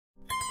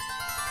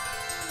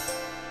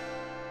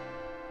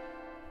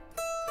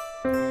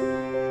Hello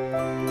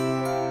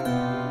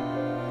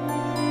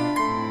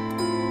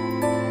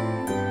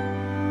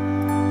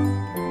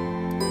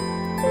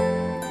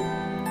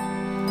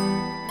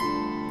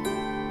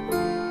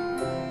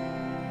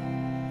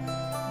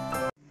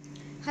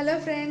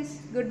friends,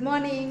 good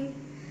morning.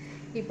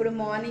 ఇప్పుడు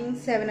morning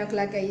 7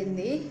 o'clock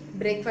అయ్యింది.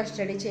 Breakfast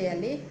ready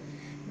చేయాలి.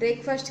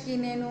 బ్రేక్ఫాస్ట్కి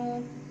నేను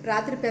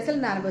రాత్రి పెసలు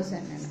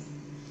నానబోసాను. నేను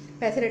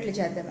పెసరట్లు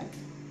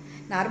చేద్దామని.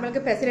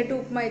 నార్మల్గా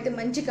పెసరట్టు ఉప్మా అయితే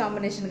మంచి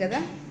కాంబినేషన్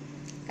కదా,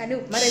 కానీ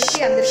ఉప్మా రెసిపీ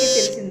అందరికీ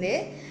తెలిసిందే.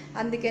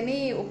 అందుకని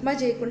ఉప్మా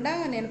చేయకుండా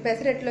నేను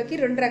పెసరట్లోకి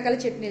 2 రకాల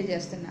చట్నీలు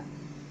చేస్తున్నా.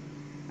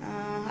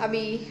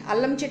 అవి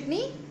అల్లం చట్నీ,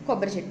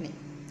 కొబ్బరి చట్నీ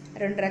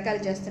 2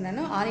 రకాలు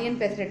చేస్తున్నాను. ఆనియన్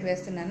పెసరట్టు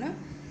వేస్తున్నాను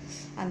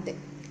అంతే.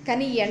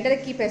 కానీ ఈ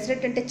ఎండలకి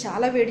పెసరట్టు అంటే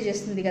చాలా వేడి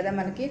చేస్తుంది కదా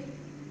మనకి.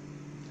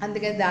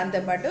 అందుకని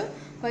దాంతోపాటు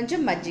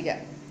కొంచెం మజ్జిగ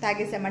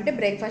తాగేసామంటే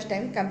బ్రేక్ఫాస్ట్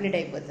టైం కంప్లీట్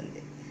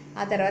అయిపోతుంది.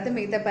 ఆ తర్వాత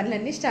మిగతా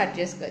పనులన్నీ స్టార్ట్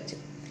చేసుకోవచ్చు.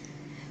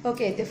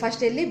 ఓకే, అయితే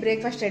ఫస్ట్ వెళ్ళి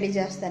బ్రేక్ఫాస్ట్ రెడీ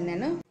చేస్తాను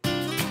నేను.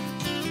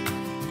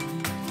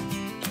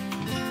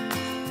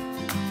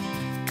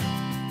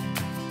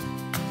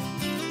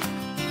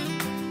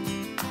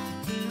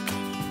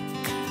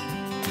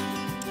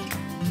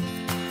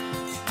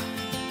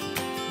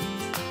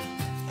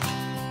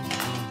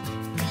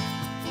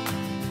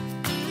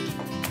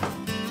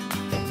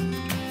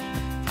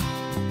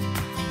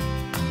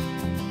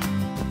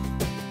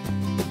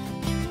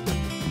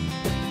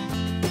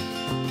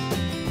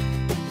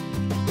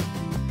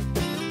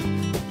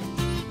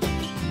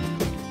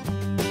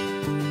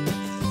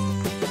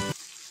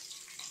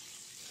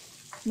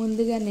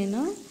 ముందుగా నేను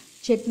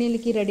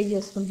చట్నీలకి రెడీ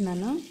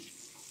చేసుకుంటున్నాను.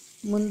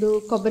 ముందు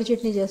కొబ్బరి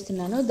చట్నీ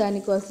చేస్తున్నాను.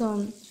 దానికోసం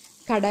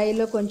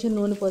కడాయిలో కొంచెం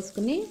నూనె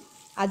పోసుకుని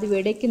అది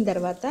వేడెక్కిన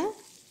తర్వాత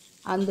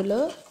అందులో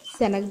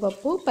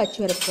శనగపప్పు,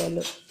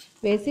 పచ్చిమిరపకాయలు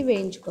వేసి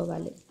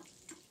వేయించుకోవాలి.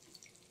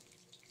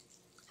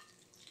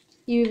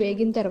 ఇవి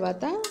వేగిన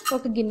తర్వాత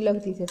ఒక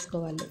గిన్నెలోకి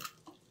తీసేసుకోవాలి.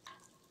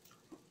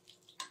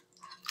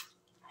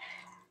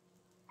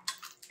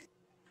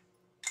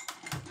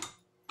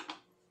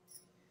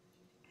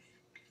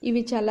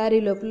 ఇవి చల్లారి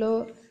లోపల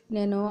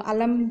నేను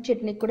అల్లం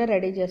చట్నీ కూడా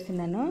రెడీ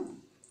చేస్తున్నాను.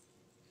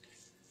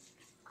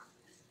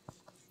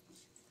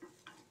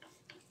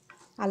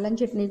 అల్లం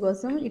చట్నీ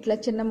కోసం ఇట్లా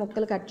చిన్న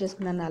ముక్కలు కట్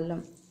చేసుకున్నాను అల్లం.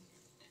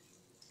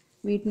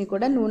 వీటిని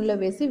కూడా నూనెలో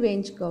వేసి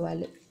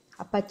వేయించుకోవాలి.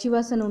 ఆ పచ్చి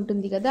వాసన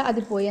ఉంటుంది కదా,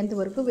 అది పోయేంత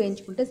వరకు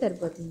వేయించుకుంటే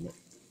సరిపోతుంది.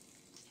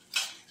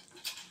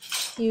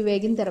 ఇవి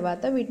వేగిన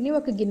తర్వాత వీటిని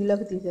ఒక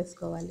గిన్నెలోకి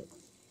తీసేసుకోవాలి.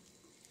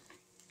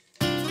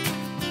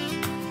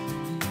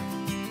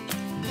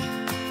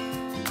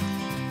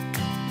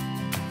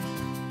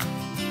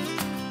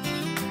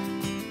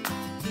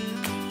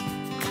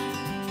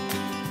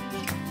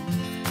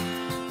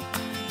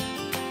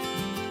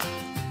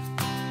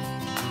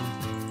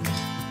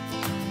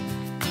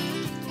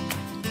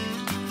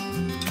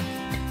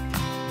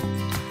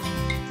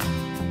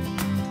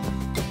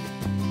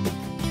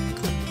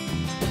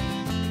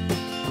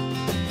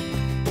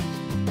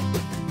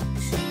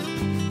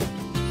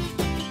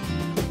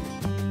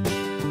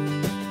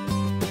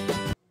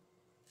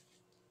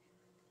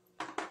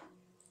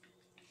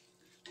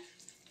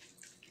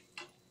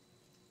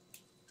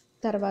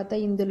 తర్వాత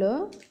ఇందులో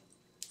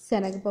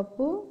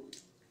శనగపప్పు,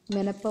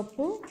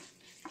 మినపప్పు,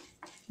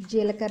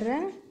 జీలకర్ర,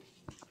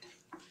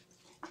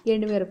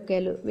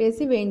 ఎండుమిరపకాయలు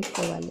వేసి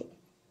వేయించుకోవాలి.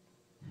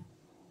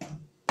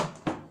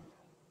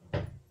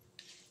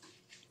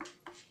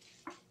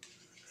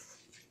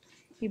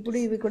 ఇప్పుడు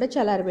ఇవి కూడా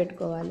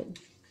చల్లారబెట్టుకోవాలి.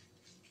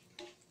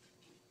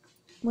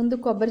 ముందు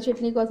కొబ్బరి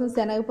చట్నీ కోసం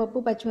శనగపప్పు,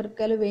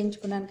 పచ్చిమిరపకాయలు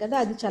వేయించుకున్నాను కదా,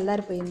 అది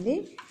చల్లారిపోయింది.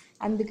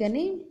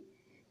 అందుకని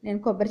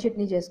నేను కొబ్బరి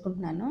చట్నీ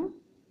చేసుకుంటున్నాను.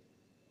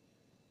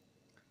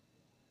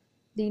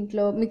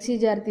 దీంట్లో మిక్సీ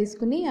జార్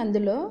తీసుకుని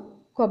అందులో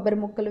కొబ్బరి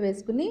ముక్కలు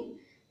వేసుకుని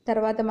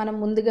తర్వాత మనం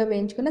ముందుగా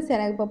వేయించుకున్న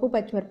శనగపప్పు,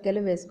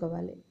 పచ్చిమిరపకాయలు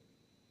వేసుకోవాలి.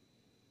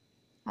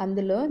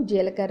 అందులో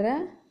జీలకర్ర,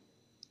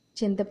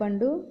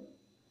 చింతపండు,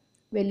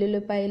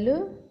 వెల్లుల్లిపాయలు,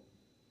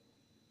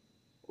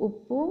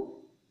 ఉప్పు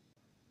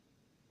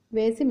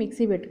వేసి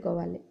మిక్సీ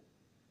పెట్టుకోవాలి.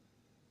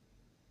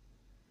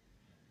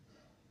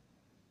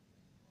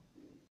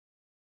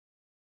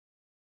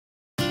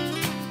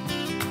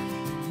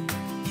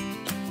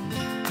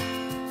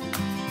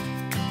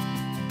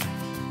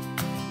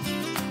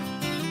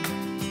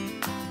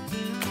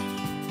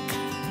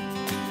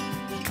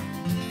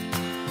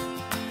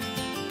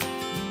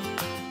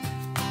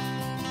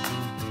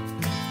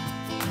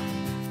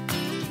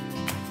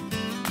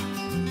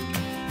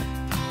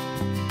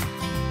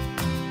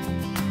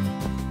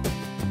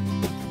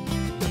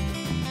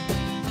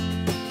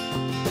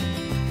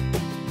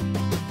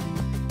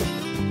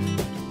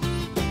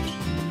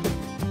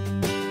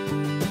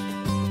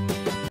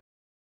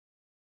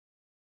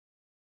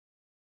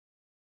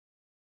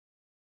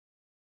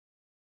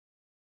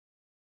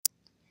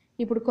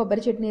 ఇప్పుడు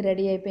కొబ్బరి చట్నీ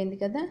రెడీ అయిపోయింది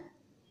కదా.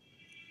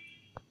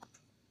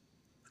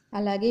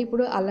 అలాగే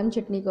ఇప్పుడు అల్లం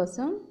చట్నీ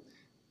కోసం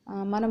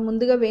మనం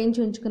ముందుగా వేయించి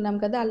ఉంచుకున్నాం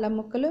కదా అల్లం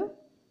ముక్కలు,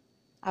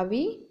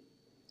 అవి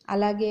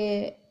అలాగే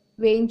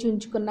వేయించి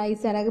ఉంచుకున్న ఈ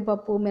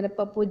శనగపప్పు,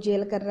 మినపప్పు,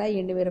 జీలకర్ర,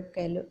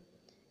 ఎండుమిరపకాయలు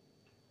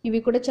ఇవి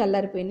కూడా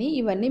చల్లారిపోయినాయి.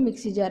 ఇవన్నీ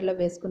మిక్సీ జార్లో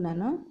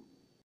వేసుకున్నాను.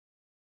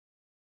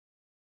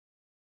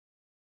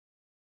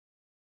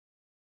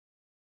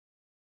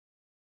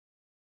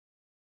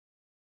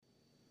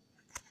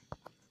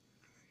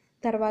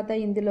 తర్వాత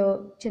ఇందులో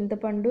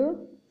చింతపండు,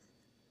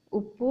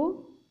 ఉప్పు,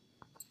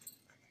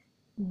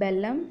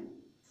 బెల్లం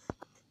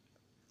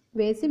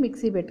వేసి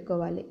మిక్సీ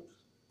పెట్టుకోవాలి.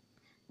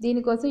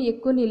 దీనికోసం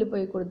ఎక్కువ నీళ్ళు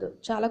పోయకూడదు,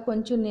 చాలా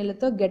కొంచెం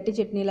నీళ్ళతో గట్టి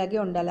చట్నీలాగే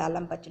ఉండాలి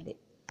అల్లం పచ్చడి.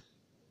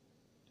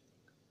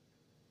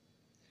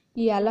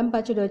 ఈ అల్లం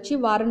పచ్చడి వచ్చి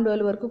వారం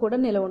రోజుల వరకు కూడా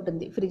నిలవ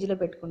ఉంటుంది ఫ్రిడ్జ్లో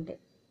పెట్టుకుంటే.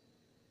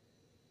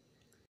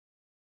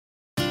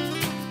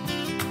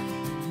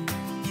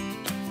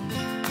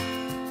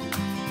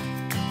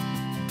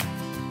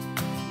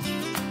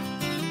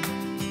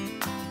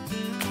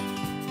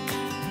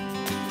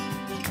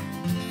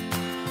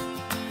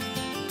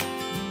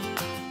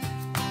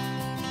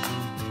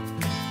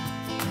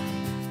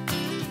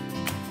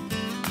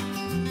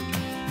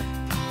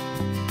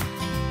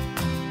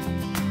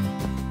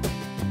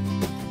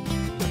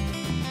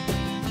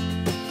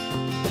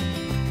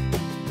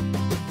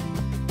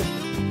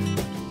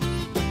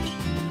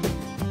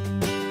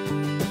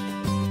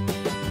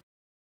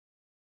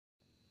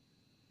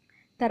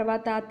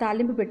 తర్వాత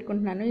తాలింపు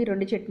పెట్టుకుంటున్నాను. ఈ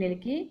రెండు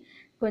చట్నీలకి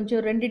కొంచెం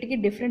రెండిటికి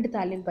డిఫరెంట్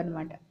తాలింపు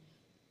అనమాట.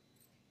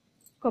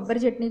 కొబ్బరి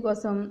చట్నీ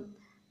కోసం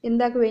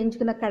ఇందాక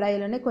వేయించుకున్న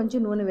కడాయిలోనే కొంచెం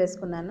నూనె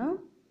వేసుకున్నాను.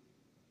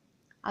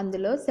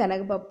 అందులో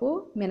శనగపప్పు,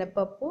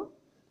 మినపప్పు,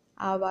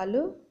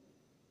 ఆవాలు,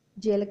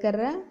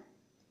 జీలకర్ర,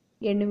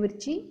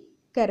 ఎండుమిర్చి,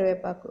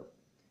 కరివేపాకు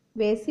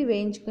వేసి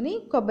వేయించుకుని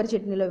కొబ్బరి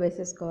చట్నీలో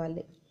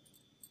వేసేసుకోవాలి.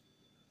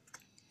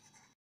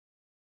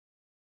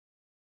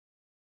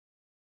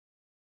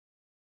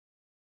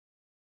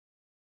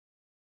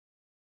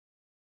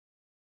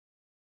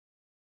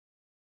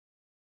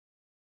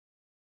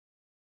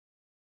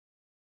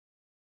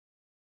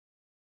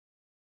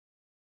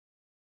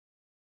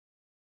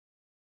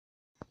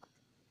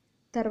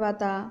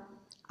 తర్వాత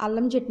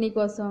అల్లం చట్నీ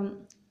కోసం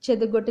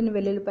చెదగొట్టిన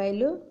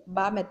వెల్లుల్లిపాయలు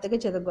బాగా మెత్తగా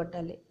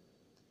చెదగొట్టాలి.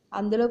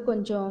 అందులో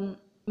కొంచెం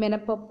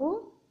మినపప్పు,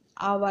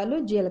 ఆవాలు,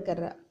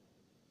 జీలకర్ర,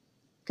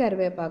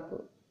 కరివేపాకు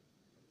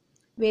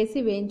వేసి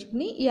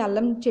వేయించుకుని ఈ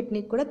అల్లం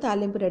చట్నీకి కూడా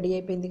తాలింపు రెడీ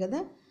అయిపోయింది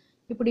కదా.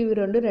 ఇప్పుడు ఇవి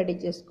రెండు రెడీ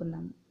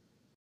చేసుకున్నాము.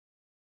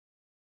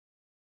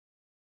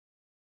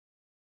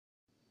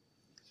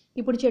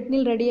 ఇప్పుడు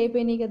చట్నీలు రెడీ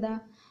అయిపోయినాయి కదా.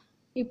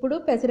 ఇప్పుడు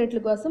పెసరట్ల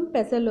కోసం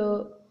పెసలు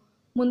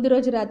ముందు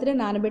రోజు రాత్రే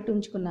నానబెట్టి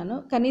ఉంచుకున్నాను.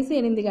 కనీసం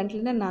 8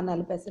 గంటలనే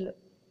నానాలి పెసలు.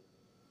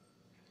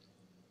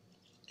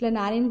 ఇట్లా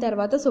నానిన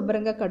తర్వాత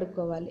శుభ్రంగా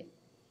కడుక్కోవాలి.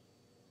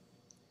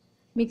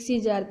 మిక్సీ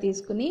జార్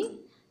తీసుకుని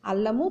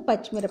అల్లము,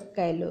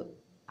 పచ్చిమిరపకాయలు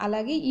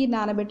అలాగే ఈ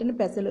నానబెట్టిన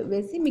పెసలు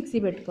వేసి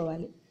మిక్సీ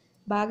పెట్టుకోవాలి.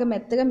 బాగా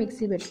మెత్తగా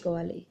మిక్సీ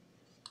పెట్టుకోవాలి.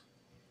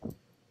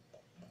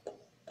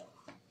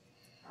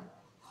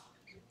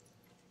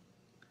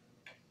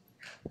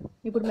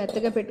 ఇప్పుడు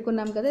మెత్తగా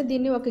పెట్టుకున్నాం కదా,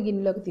 దీన్ని ఒక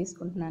గిన్నెలోకి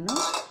తీసుకుంటున్నాను.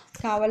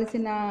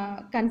 కావలసిన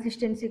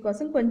కన్సిస్టెన్సీ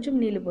కోసం కొంచెం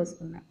నీళ్ళు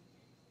పోసుకున్నా.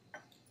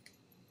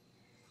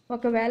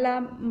 ఒకవేళ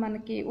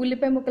మనకి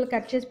ఉల్లిపాయ ముక్కలు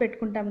కట్ చేసి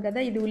పెట్టుకుంటాం కదా,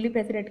 ఇది ఉల్లి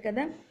పెసరట్టు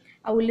కదా,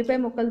 ఆ ఉల్లిపాయ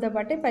ముక్కలతో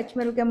పాటే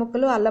పచ్చిమిరపకాయ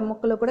ముక్కలు, అల్లం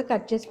ముక్కలు కూడా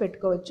కట్ చేసి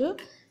పెట్టుకోవచ్చు.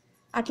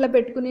 అట్లా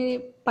పెట్టుకుని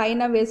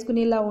పైన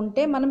వేసుకునేలా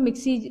ఉంటే మనం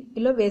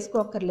మిక్సీలో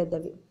వేసుకోక్కర్లేదు.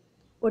 అవి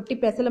ఒట్టి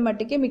పెసల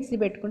మట్టికే మిక్సీ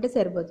పెట్టుకుంటే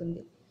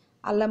సరిపోతుంది.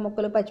 అల్లం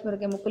ముక్కలు,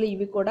 పచ్చిమిరపకాయ ముక్కలు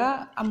ఇవి కూడా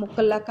ఆ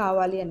ముక్కల్లా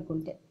కావాలి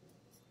అనుకుంటే.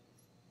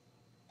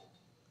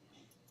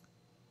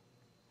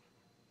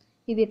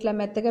 ఇది ఇట్లా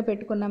మెత్తగా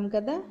పెట్టుకున్నాం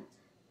కదా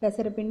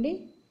పెసరపిండి,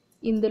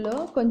 ఇందులో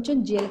కొంచెం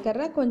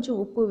జీలకర్ర, కొంచెం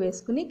ఉప్పు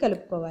వేసుకుని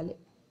కలుపుకోవాలి.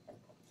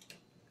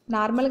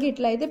 నార్మల్గా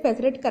ఇట్లా అయితే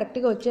పెసరట్టు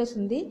కరెక్ట్గా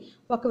వచ్చేస్తుంది.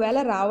 ఒకవేళ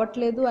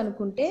రావట్లేదు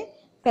అనుకుంటే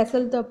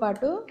పెసలతో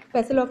పాటు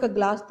పెసలు ఒక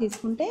గ్లాస్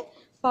తీసుకుంటే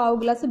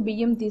 1/2 గ్లాసు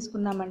బియ్యం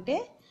తీసుకున్నామంటే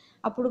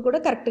అప్పుడు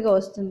కూడా కరెక్ట్గా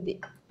వస్తుంది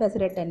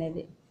పెసరట్టు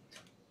అనేది.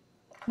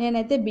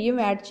 నేనైతే బియ్యం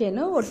యాడ్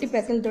చేయను, ఒట్టి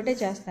పెసలతోటే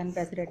చేస్తాను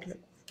పెసరట్లు.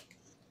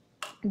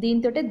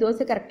 దీంతో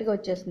దోశ కరెక్ట్గా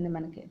వచ్చేస్తుంది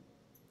మనకి.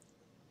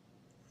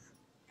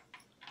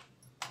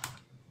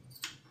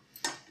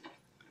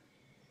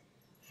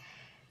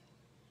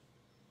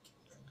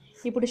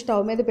 ఇప్పుడు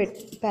స్టవ్ మీద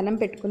పెనం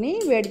పెట్టుకుని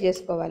వేడి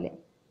చేసుకోవాలి.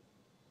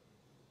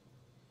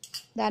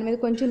 దాని మీద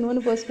కొంచెం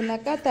నూనె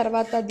పోసుకున్నాక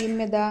తర్వాత దీని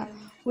మీద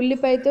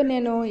ఉల్లిపాయతో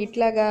నేను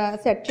ఇట్లాగా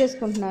సెట్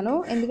చేసుకుంటున్నాను.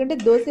 ఎందుకంటే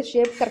దోశ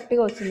షేప్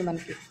కరెక్ట్గా వస్తుంది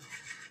మనకి.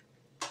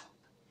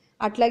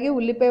 అట్లాగే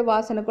ఉల్లిపాయ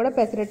వాసన కూడా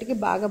పెసరట్టుకి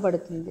బాగా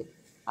పడుతుంది.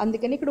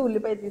 అందుకని ఇక్కడ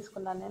ఉల్లిపాయ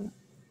తీసుకున్నాను నేను.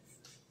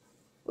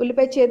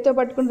 ఉల్లిపాయ చేతితో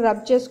పట్టుకుని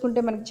రబ్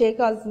చేసుకుంటే మనకి చేయి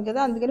కాలుతుంది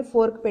కదా, అందుకని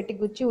ఫోర్క్ పెట్టి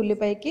గుచ్చి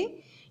ఉల్లిపాయకి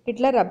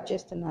ఇట్లా రబ్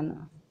చేస్తున్నాను.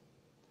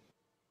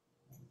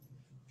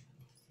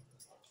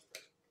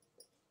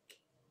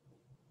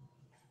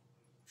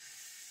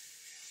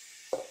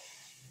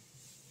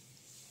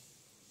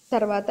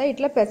 తర్వాత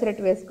ఇట్లా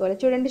పెసరట్టు వేసుకోవాలి.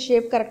 చూడండి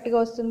షేప్ కరెక్ట్గా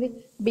వస్తుంది.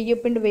 బియ్యం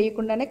పిండి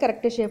వేయకుండానే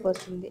కరెక్ట్ షేప్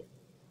వస్తుంది.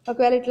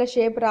 ఒకవేళ ఇట్లా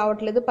షేప్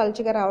రావట్లేదు,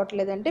 పలుచగా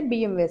రావట్లేదు అంటే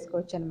బియ్యం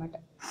వేసుకోవచ్చు అనమాట.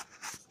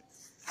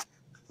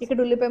 ఇక్కడ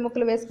ఉల్లిపాయ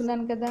ముక్కలు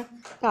వేసుకున్నాను కదా,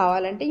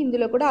 కావాలంటే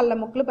ఇందులో కూడా అల్లం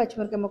ముక్కలు,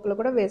 పచ్చిమిరపకాయ ముక్కలు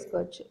కూడా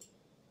వేసుకోవచ్చు.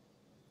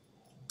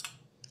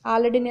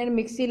 ఆల్రెడీ నేను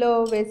మిక్సీలో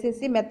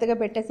వేసేసి మెత్తగా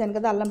పెట్టేశాను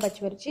కదా అల్లం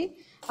పచ్చిమిర్చి,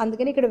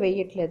 అందుకని ఇక్కడ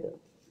వేయట్లేదు.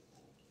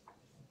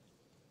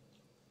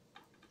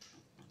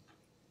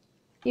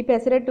 ఈ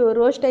పెసరట్టు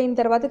రోస్ట్ అయిన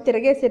తర్వాత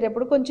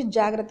తిరగేసేటప్పుడు కొంచెం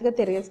జాగ్రత్తగా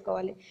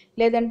తిరగేసుకోవాలి,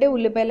 లేదంటే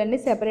ఉల్లిపాయలన్నీ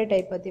సెపరేట్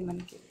అయిపోతాయి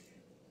మనకి.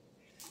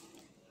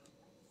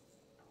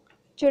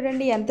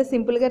 చూడండి ఎంత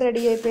సింపుల్గా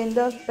రెడీ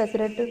అయిపోయిందో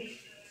పెసరట్టు.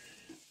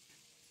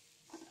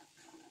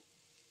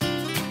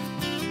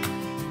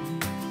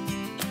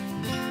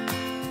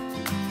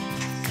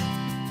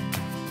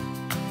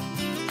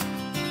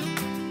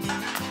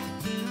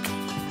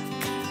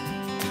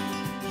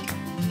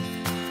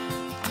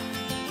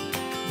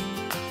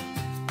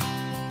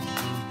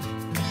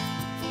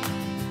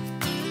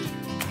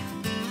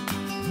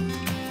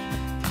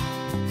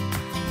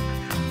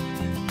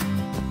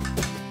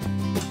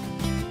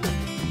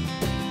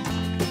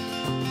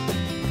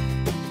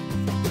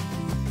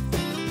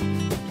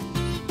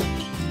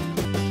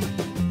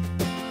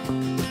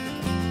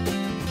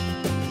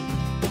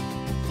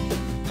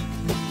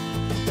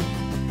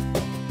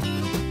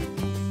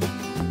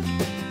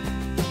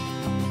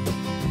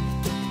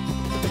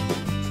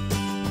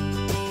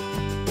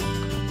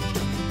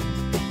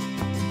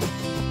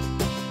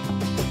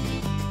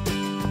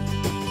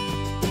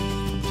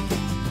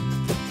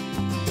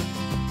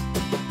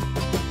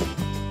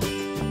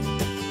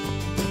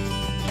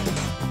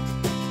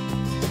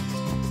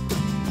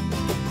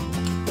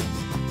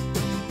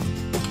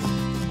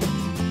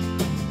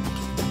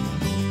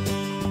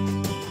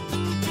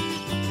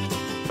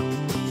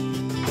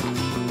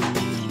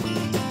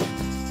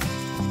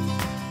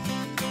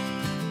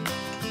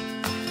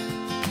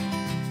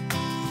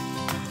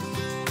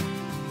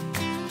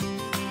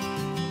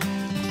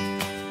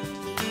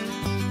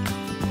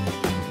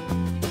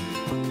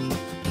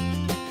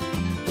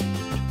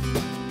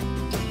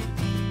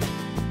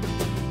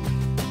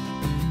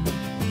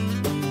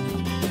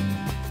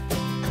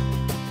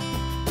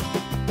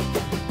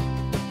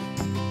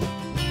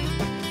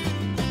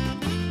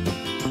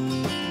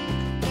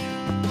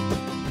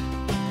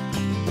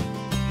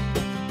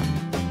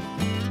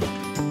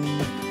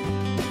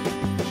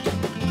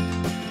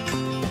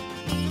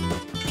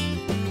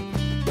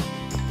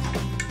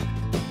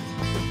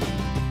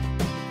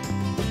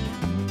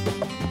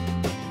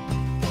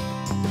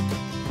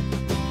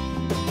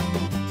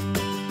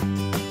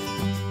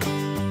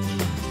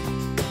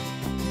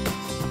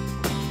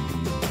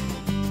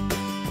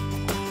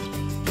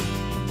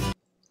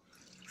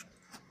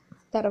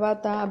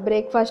 తర్వాత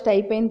బ్రేక్ఫాస్ట్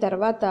అయిపోయిన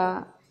తర్వాత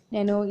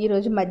నేను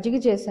ఈరోజు మజ్జిగ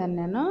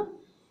చేశాను.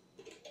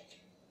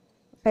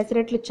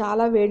 పెసరట్లు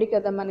చాలా వేడి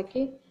కదా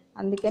మనకి,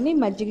 అందుకని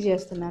మజ్జిగ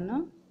చేస్తున్నాను.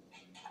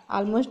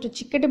 ఆల్మోస్ట్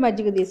చిక్కటి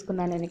మజ్జిగ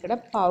తీసుకున్నాను నేను ఇక్కడ.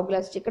 పావు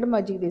గ్లాస్ చిక్కటి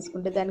మజ్జిగ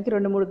తీసుకుంటే దానికి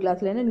 2-3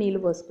 గ్లాసులైనా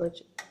నీళ్ళు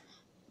పోసుకోవచ్చు.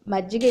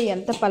 మజ్జిగ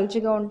ఎంత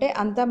పలుచగా ఉంటే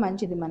అంత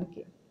మంచిది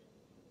మనకి.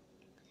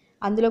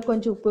 అందులో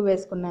కొంచెం ఉప్పు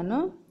వేసుకున్నాను.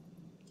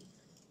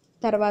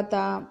 తర్వాత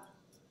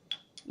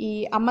ఈ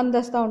అమ్మం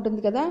దస్తా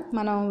ఉంటుంది కదా,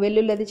 మనం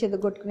వెల్లుల్లి అది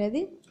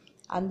చెదగొట్టుకునేది,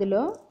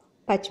 అందులో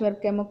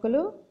పచ్చిమిరపకాయ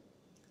ముక్కలు,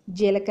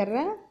 జీలకర్ర,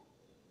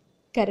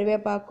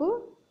 కరివేపాకు,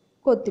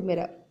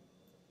 కొత్తిమీర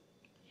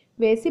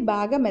వేసి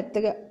బాగా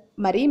మెత్తగా,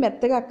 మరీ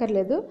మెత్తగా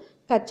అక్కర్లేదు,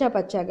 కచ్చా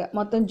పచ్చాగా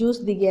మొత్తం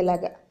జ్యూస్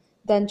దిగేలాగా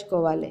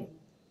దంచుకోవాలి.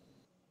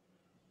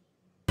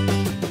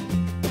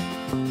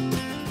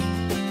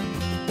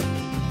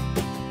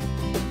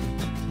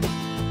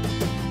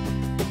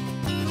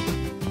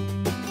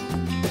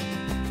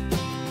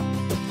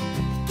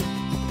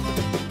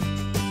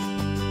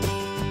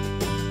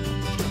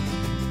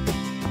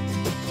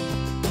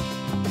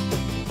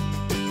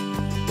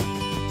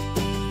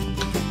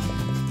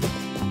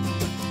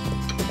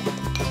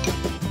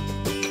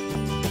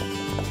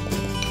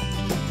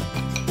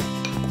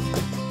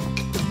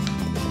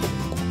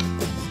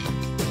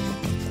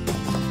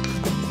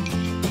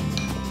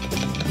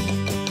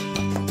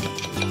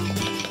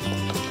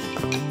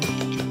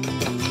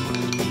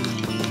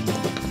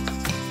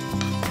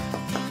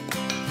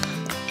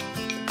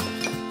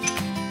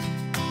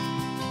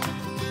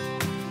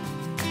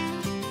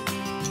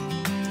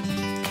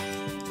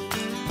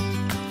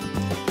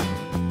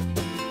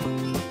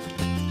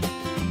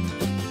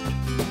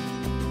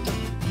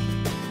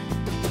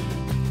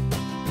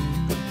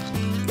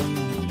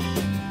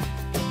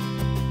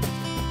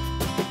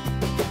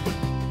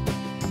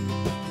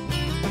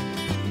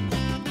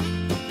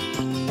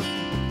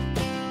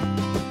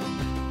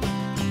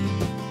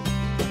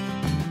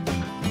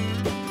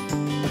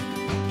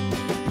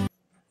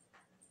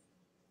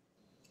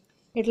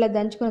 ఇట్లా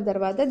దంచుకున్న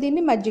తర్వాత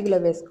దీన్ని మజ్జిగలో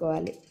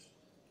వేసుకోవాలి.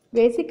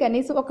 వేసి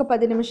కనీసం ఒక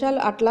 10 నిమిషాలు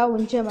అట్లా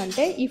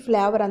ఉంచామంటే ఈ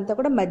ఫ్లేవర్ అంతా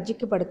కూడా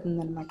మజ్జిగకి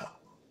పడుతుందన్నమాట.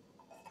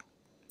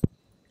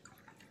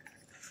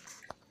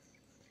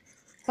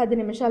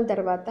 10 నిమిషాల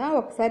తర్వాత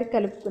ఒకసారి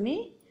కలుపుకుని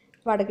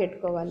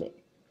వడకెట్టుకోవాలి.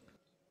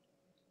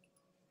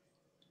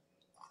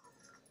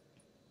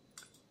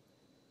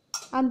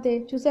 అంతే,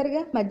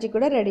 చూసారుగా మజ్జిగ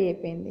కూడా రెడీ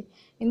అయిపోయింది.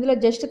 ఇందులో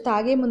జస్ట్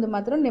తాగే ముందు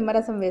మాత్రం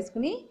నిమ్మరసం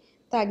వేసుకుని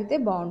తాగితే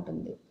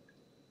బాగుంటుంది.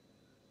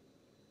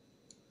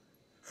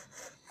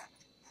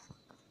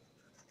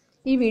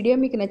 ఈ వీడియో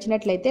మీకు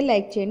నచ్చినట్లయితే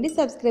లైక్ చేయండి,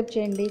 సబ్స్క్రైబ్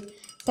చేయండి.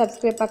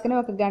 సబ్స్క్రైబ్ పక్కనే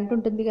ఒక గంట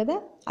ఉంటుంది కదా,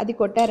 అది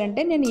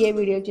కొట్టారంటే నేను ఏ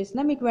వీడియో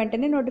చేసినా మీకు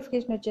వెంటనే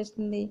నోటిఫికేషన్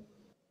వచ్చేస్తుంది.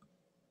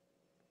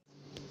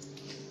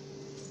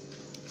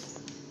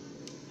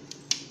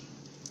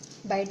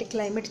 బయట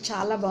క్లైమేట్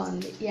చాలా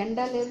బాగుంది, ఎండ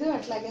లేదు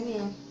అట్లాగని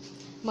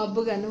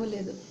మబ్బుగాను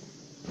లేదు.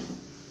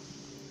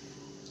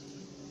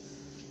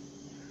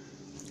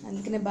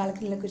 అందుకనే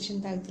బాల్కనీలో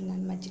కూర్చొని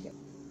తాగుతున్నాను మజ్జిగ.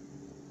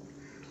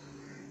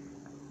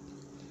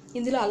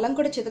 ఇందులో అల్లం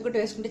కూడా చితకొట్టు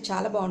వేసుకుంటే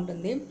చాలా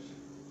బాగుంటుంది,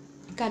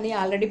 కానీ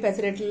ఆల్రెడీ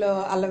పెసరట్లో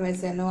అల్లం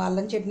వేసాను,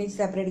 అల్లం చట్నీ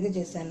సెపరేట్గా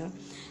చేశాను,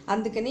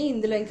 అందుకని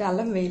ఇందులో ఇంకా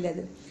అల్లం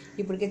వేయలేదు.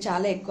 ఇప్పటికే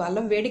చాలా ఎక్కువ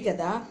అల్లం వేడి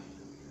కదా,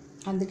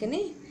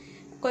 అందుకని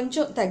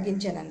కొంచెం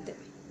తగ్గించాను అంతే.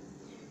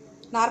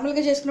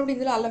 నార్మల్గా చేసుకున్నప్పుడు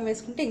ఇందులో అల్లం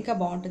వేసుకుంటే ఇంకా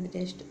బాగుంటుంది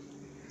టేస్ట్.